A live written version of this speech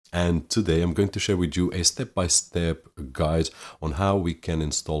and today I'm going to share with you a step-by-step guide on how we can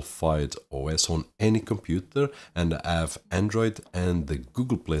install FydeOS on any computer and have Android and the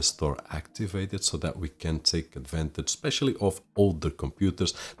Google Play Store activated so that we can take advantage, especially of older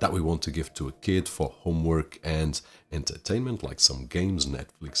computers that we want to give to a kid for homework and entertainment, like some games,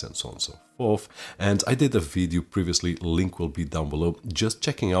 Netflix, and so on and so forth. And I did a video previously, link will be down below, just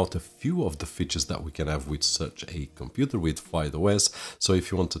checking out a few of the features that we can have with such a computer with FydeOS. So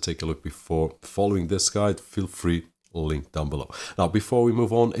if you want to take a look before following this guide, feel free, link down below. Now, before we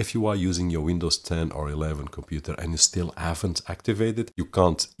move on, if you are using your Windows 10 or 11 computer and you still haven't activated, you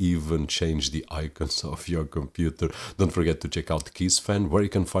can't even change the icons of your computer. Don't forget to check out KeysFan, where you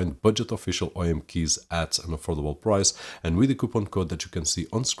can find budget official OEM keys at an affordable price, and with the coupon code that you can see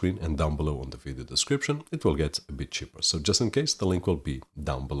on screen and down below on the video description, it will get a bit cheaper. So just in case, the link will be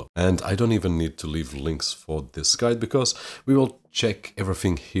down below. And I don't even need to leave links for this guide because we will check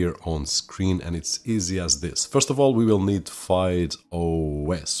everything here on screen, and it's easy as this. First of all, we will need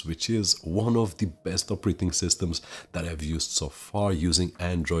FydeOS, which is one of the best operating systems that I've used so far using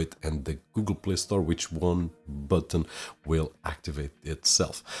Android and the Google Play Store, which one button will activate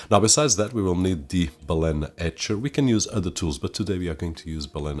itself. Now, besides that, we will need the Balena Etcher. We can use other tools, but today we are going to use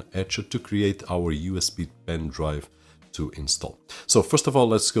Balena Etcher to create our USB pen drive to install. So first of all,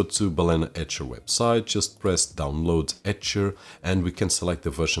 let's go to Balena Etcher website, just press download Etcher, and we can select the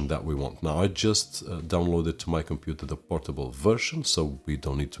version that we want. Now I just downloaded to my computer the portable version, so we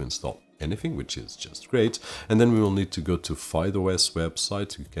don't need to install anything, which is just great. And then we will need to go to FydeOS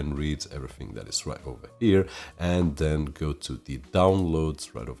website. You can read everything that is right over here, and then go to the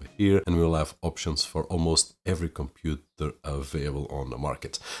downloads right over here, and we'll have options for almost every computer available on the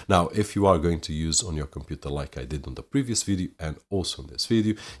market. Now, if you are going to use on your computer like I did on the previous video and also in this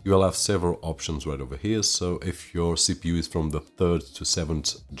video, you will have several options right over here. So if your CPU is from the 3rd to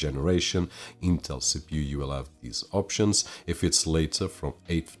 7th generation Intel CPU, you will have these options. If it's later from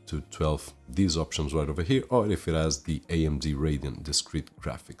 8th to 12th, these options right over here, or if it has the AMD Radeon discrete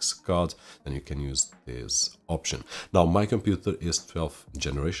graphics card, then you can use this option. Now, my computer is 12th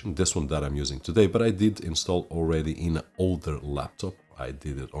generation, this one that I'm using today, but I did install already in an older laptop. I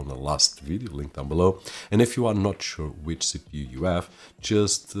did it on the last video, link down below. And if you are not sure which CPU you have,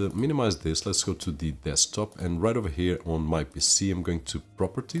 just minimize this. Let's go to the desktop, and right over here on my PC, I'm going to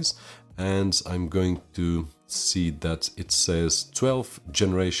properties, and I'm going to see that it says 12th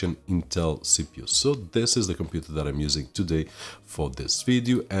generation Intel CPU. So this is the computer that I'm using today for this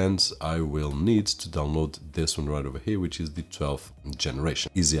video, and I will need to download this one right over here, which is the 12th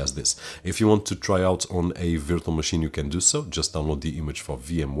generation. Easy as this. If you want to try out on a virtual machine, you can do so. Just download the image for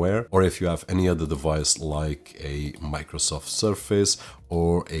VMware, or if you have any other device like a Microsoft Surface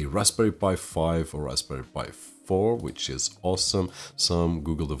or a Raspberry Pi 5 or Raspberry Pi 4, which is awesome. Some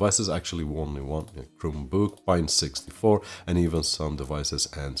Google devices, actually only one, a Chromebook, Pine 64, and even some devices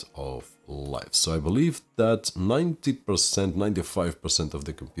end of life. So I believe that 90%, 95% of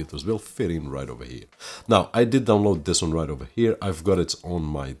the computers will fit in right over here. Now, I did download this one right over here. I've got it on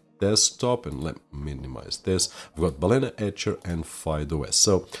my desktop, and let me minimize this. I've got Balena Etcher and FydeOS.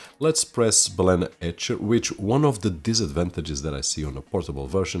 So let's press Balena Etcher, which one of the disadvantages that I see on a portable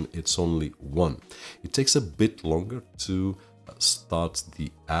version, it's only one. It takes a bit longer to start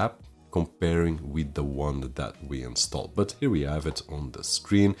the app comparing with the one that we installed, but here we have it on the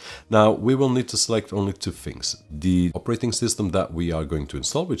screen. Now we will need to select only two things: the operating system that we are going to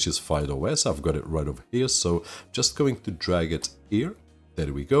install, which is FydeOS. I've got it right over here, so just going to drag it here.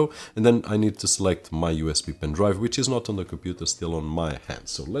 There we go. And then I need to select my USB pen drive, which is not on the computer, still on my hand.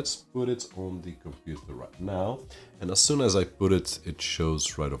 So let's put it on the computer right now. And as soon as I put it, it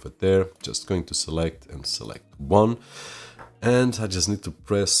shows right over there. Just going to select and select one. And I just need to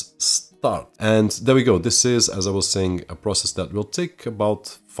press start. And there we go. This is, as I was saying, a process that will take about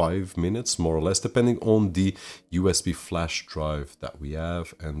 5 minutes, more or less, depending on the USB flash drive that we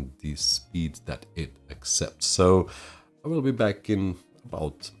have and the speed that it accepts. So I will be back in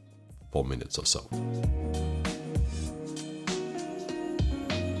about 4 minutes or so.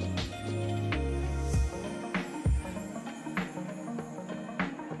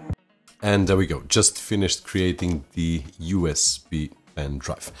 And there we go, just finished creating the USB pen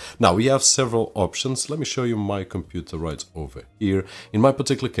drive. Now we have several options. Let me show you my computer right over here. In my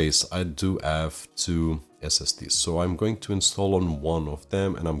particular case, I do have two SSDs, so I'm going to install on one of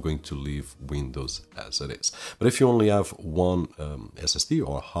them, and I'm going to leave Windows as it is. But if you only have one SSD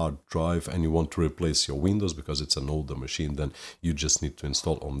or hard drive and you want to replace your Windows because it's an older machine, then you just need to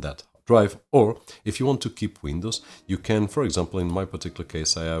install on that drive. Or if you want to keep Windows, you can, for example, in my particular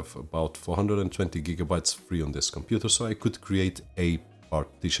case, I have about 420 gigabytes free on this computer, so I could create a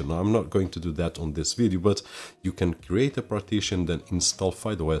partition. Now, I'm not going to do that on this video, but you can create a partition, then install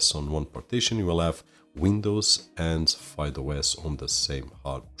FydeOS on one partition. You will have Windows and FydeOS on the same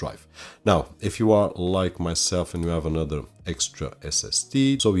hard drive. Now, if you are like myself and you have another extra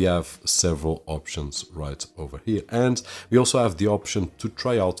SSD, so we have several options right over here, and we also have the option to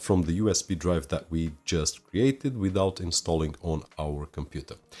try out from the USB drive that we just created without installing on our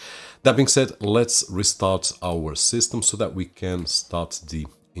computer. That being said, let's restart our system so that we can start the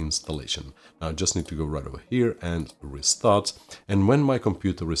installation. Now I just need to go right over here and restart, and when my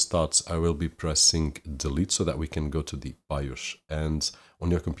computer restarts I will be pressing delete so that we can go to the BIOS, and on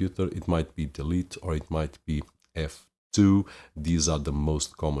your computer it might be delete or it might be F2. These are the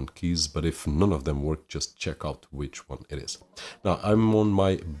most common keys, but if none of them work, just check out which one it is. Now I'm on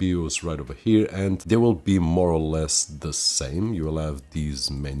my BIOS right over here, and they will be more or less the same. You will have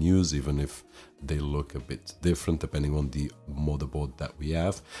these menus, even if they look a bit different depending on the motherboard that we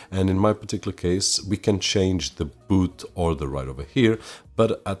have. And in my particular case, we can change the boot order right over here.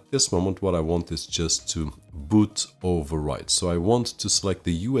 But at this moment, what I want is just to boot override. So I want to select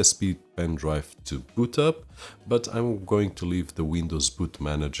the USB pen drive to boot up, but I'm going to leave the Windows Boot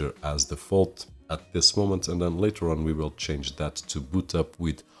Manager as default at this moment. And then later on, we will change that to boot up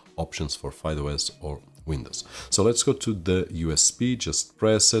with options for FydeOS or Windows. So let's go to the USB, just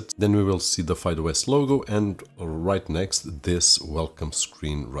press it, then we will see the FydeOS logo, and right next this welcome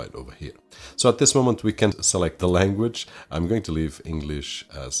screen right over here. So at this moment we can select the language. I'm going to leave English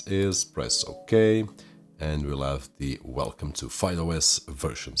as is, press OK, and we'll have the welcome to FydeOS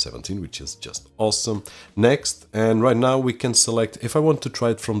version 17, which is just awesome. Next, and right now we can select if I want to try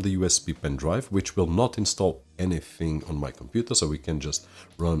it from the USB pen drive, which will not install anything on my computer, so we can just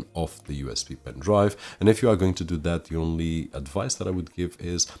run off the USB pen drive. And if you are going to do that, the only advice that I would give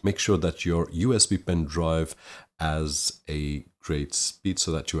is make sure that your USB pen drive has a great speed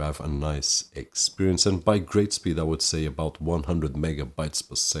so that you have a nice experience. And by great speed, I would say about 100 megabytes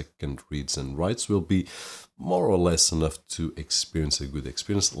per second reads and writes will be more or less enough to experience a good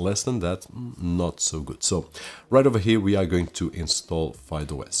experience. Less than that, not so good. So right over here, we are going to install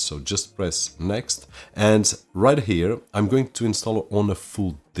FydeOS. So just press next, and right here, I'm going to install on a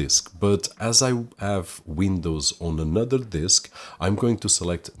full disk, but as I have Windows on another disk, I'm going to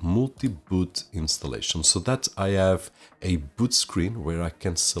select multi-boot installation so that I have a boot screen where I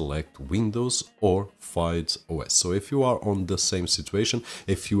can select Windows or FydeOS. So if you are on the same situation,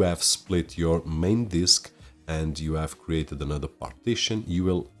 if you have split your main disk and you have created another partition, you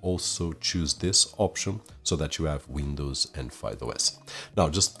will also choose this option so that you have Windows and FydeOS. Now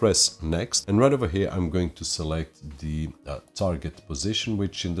just press next, and right over here I'm going to select the target position,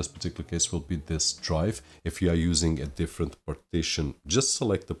 which in this particular case will be this drive. If you are using a different partition, just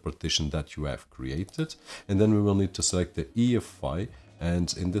select the partition that you have created, and then we will need to select the EFI,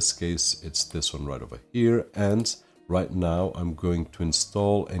 and in this case it's this one right over here. And right now I'm going to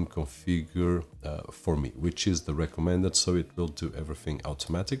install and configure for me, which is the recommended, so it will do everything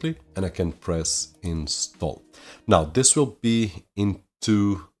automatically, and I can press install. Now this will be in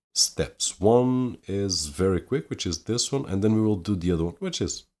 2 steps. One is very quick, which is this one, and then we will do the other one, which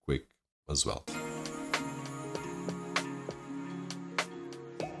is quick as well.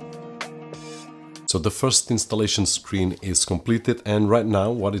 So the first installation screen is completed, and right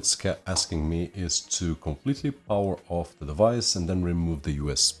now what it's asking me is to completely power off the device and then remove the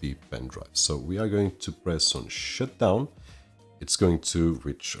USB pen drive. So we are going to press on shutdown. It's going to,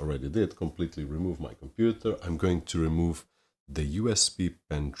 which already did, completely remove my computer. I'm going to remove the USB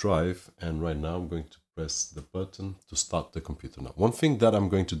pen drive, and right now I'm going to press the button to start the computer. Now, one thing that I'm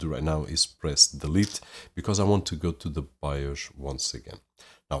going to do right now is press delete because I want to go to the BIOS once again.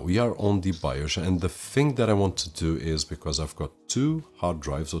 Now we are on the BIOS, and the thing that I want to do is, because I've got 2 hard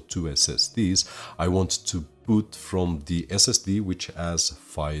drives or 2 SSDs, I want to boot from the SSD which has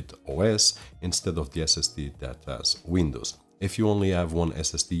FydeOS instead of the SSD that has Windows. If you only have one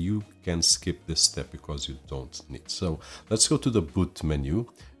SSD, you can skip this step because you don't need. So let's go to the boot menu,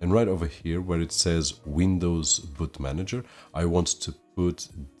 and right over here where it says Windows Boot Manager, I want to put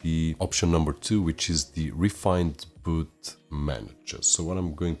the option number 2, which is the Refined Boot Manager. So what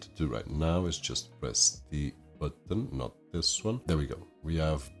I'm going to do right now is just press the button, not this one. There we go. We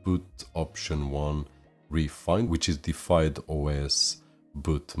have boot option 1 Refined, which is the FydeOS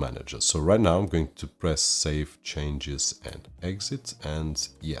Boot Manager. So right now I'm going to press save changes and exit, and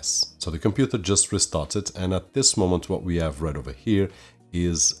yes. So the computer just restarted, and at this moment what we have right over here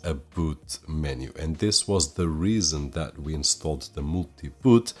is a boot menu, and this was the reason that we installed the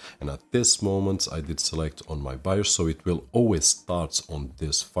multi-boot. And at this moment I did select on my BIOS, so it will always start on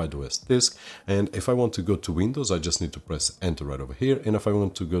this FydeOS disk. And if I want to go to Windows, I just need to press enter right over here, and if I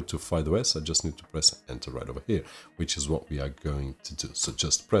want to go to FydeOS, I just need to press enter right over here, which is what we are going to do. So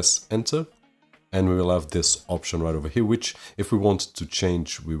just press enter, and we will have this option right over here, which if we want to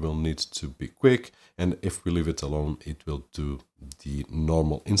change, we will need to be quick. And if we leave it alone, it will do the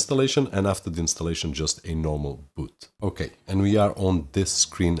normal installation, and after the installation, just a normal boot. Okay, and we are on this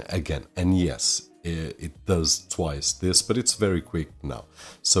screen again. And yes, it does twice this, but it's very quick now.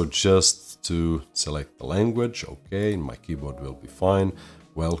 So just to select the language, okay, my keyboard will be fine.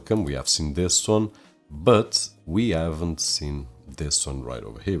 Welcome, we have seen this one, but we haven't seen this one right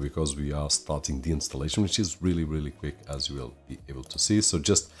over here, because we are starting the installation, which is really quick, as you will be able to see. So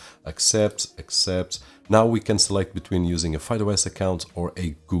just accept. Now we can select between using a FydeOS account or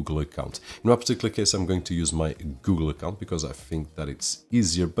a Google account. In my particular case, I'm going to use my Google account because I think that it's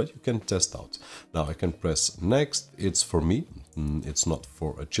easier, but you can test out. Now I can press next. It's for me, it's not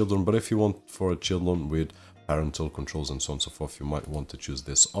for a children, but if you want for a children with parental controls and so on and so forth, you might want to choose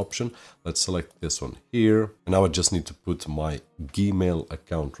this option. Let's select this one here, and now I just need to put my Gmail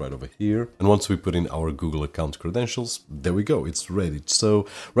account right over here. And once we put in our Google account credentials, there we go, it's ready. So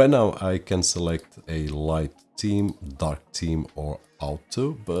right now I can select a light theme, dark theme, or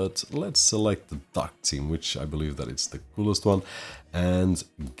auto, but let's select the dark theme, which I believe that it's the coolest one, and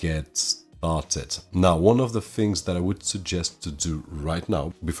get started. Now, one of the things that I would suggest to do right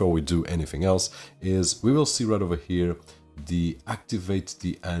now, before we do anything else, is we will see right over here the activate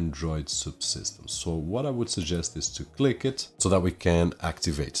the Android subsystem. So what I would suggest is to click it so that we can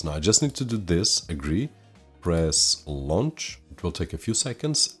activate. Now I just need to do this, agree, press launch. It will take a few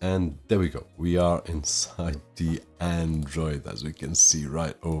seconds, and there we go. We are inside the Android, as we can see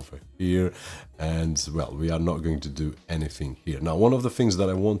right over here. And well, we are not going to do anything here. Now, one of the things that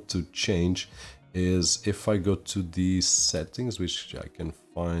I want to change is if I go to the settings, which I can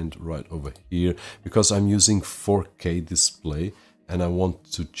find right over here, because I'm using 4K display, and I want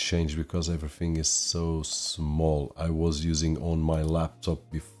to change because everything is so small. I was using on my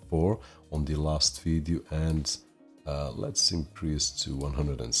laptop before on the last video, and let's increase to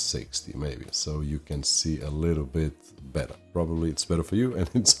 160 maybe, so you can see a little bit better. Probably it's better for you, and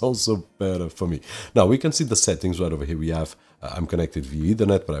it's also better for me. Now we can see the settings right over here. We have I'm connected via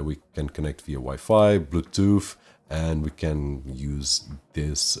Ethernet, but we can connect via Wi-Fi, Bluetooth, and we can use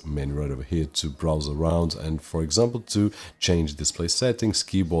this menu right over here to browse around and, for example, to change display settings,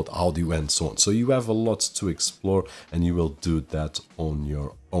 keyboard, audio, and so on. So you have a lot to explore, and you will do that on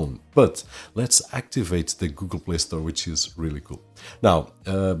your own. But let's activate the Google Play Store, which is really cool. Now,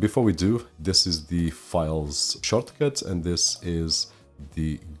 before we do, this is the files shortcut, and this is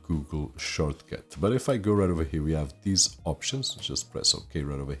the Google shortcut. But if I go right over here, we have these options. Just press OK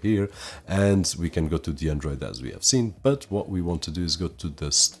right over here, and we can go to the Android as we have seen. But what we want to do is go to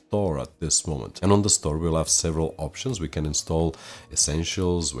the store at this moment. And on the store, we'll have several options. We can install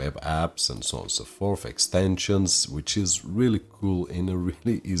essentials, web apps, and so on and so forth, extensions, which is really cool in a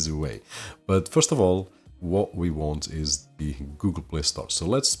really easy way. But first of all, what we want is the Google Play Store. So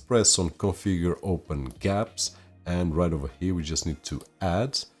let's press on configure open gaps. And right over here, we just need to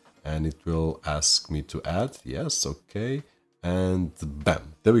add, and it will ask me to add. Yes, okay. And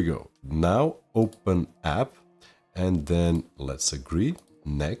bam, there we go. Now open app, and then let's agree.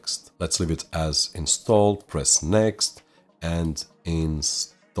 Next. Let's leave it as install. Press next and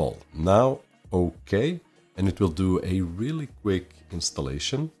install. Now, okay. And it will do a really quick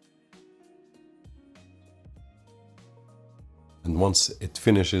installation. And once it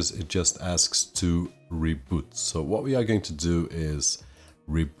finishes, it just asks to reboot. So what we are going to do is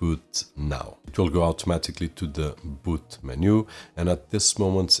reboot now. It will go automatically to the boot menu. And at this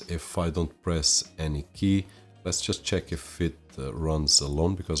moment, if I don't press any key, let's just check if it runs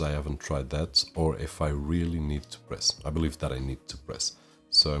alone, because I haven't tried that, or if I really need to press. I believe that I need to press.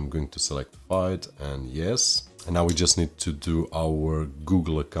 So I'm going to select Fyde and yes. And now we just need to do our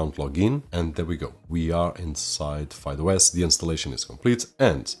Google account login. And there we go. We are inside FydeOS. The installation is complete.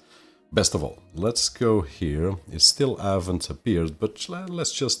 And best of all, let's go here. It still haven't appeared, but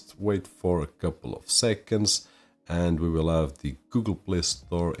let's just wait for a couple of seconds. And we will have the Google Play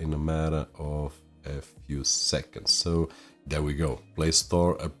Store in a matter of a few seconds. So there we go. Play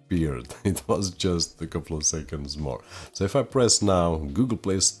Store appeared. It was just a couple of seconds more. So if I press now Google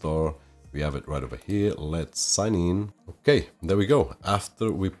Play Store, we have it right over here. Let's sign in. Okay, there we go.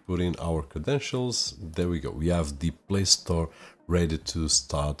 After we put in our credentials, there we go. We have the Play Store ready to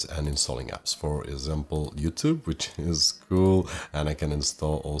start and installing apps. For example, YouTube, which is cool, and I can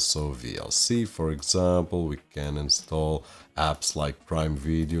install also VLC. For example, we can install apps like Prime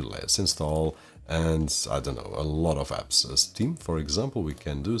Video. Let's install, and I don't know, a lot of apps. Steam, for example, we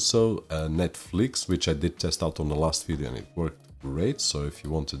can do so. Netflix, which I did test out on the last video and it worked great. So if you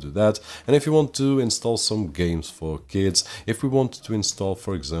want to do that, and if you want to install some games for kids, if we want to install,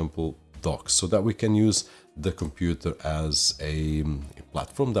 for example, docs, so that we can use the computer as a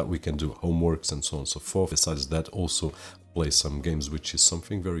platform that we can do homeworks and so on and so forth. Besides that, also play some games, which is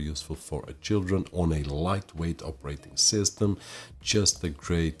something very useful for children on a lightweight operating system. Just a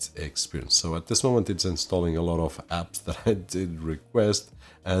great experience. So at this moment it's installing a lot of apps that I did request,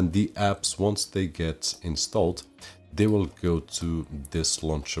 and the apps, once they get installed, they will go to this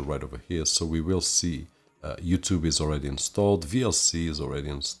launcher right over here. So we will see YouTube is already installed, VLC is already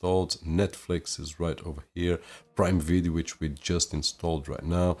installed, Netflix is right over here, Prime Video, which we just installed right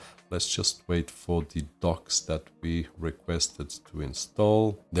now. Let's just wait for the docs that we requested to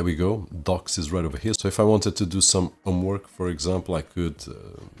install. There we go, docs is right over here. So if I wanted to do some homework, for example, I could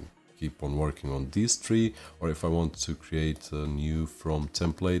keep on working on these three, or if I want to create a new from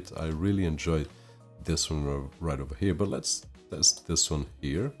template, I really enjoy this one right over here, but let's test this one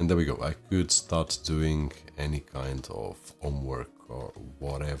here. And there we go, I could start doing any kind of homework or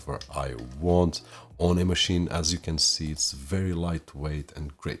whatever I want on a machine. As you can see, it's very lightweight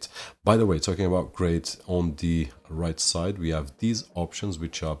and great. By the way, talking about great, on the right side we have these options,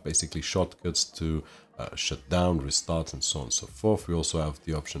 which are basically shortcuts to shut down, restart, and so on and so forth. We also have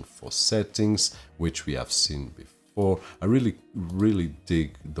the option for settings, which we have seen before. I really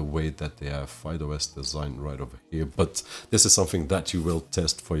dig the way that they have FydeOS design right over here, but this is something that you will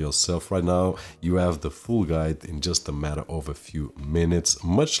test for yourself. Right now you have the full guide in just a matter of a few minutes,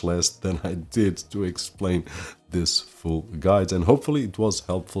 much less than I did to explain this full guide, and hopefully it was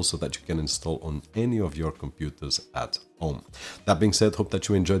helpful so that you can install on any of your computers at home. That being said, hope that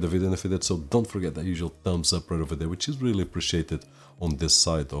you enjoyed the video, and if you did so, don't forget that usual thumbs up right over there, which is really appreciated on this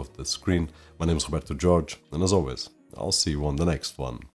side of the screen. My name is Roberto, and as always, I'll see you on the next one.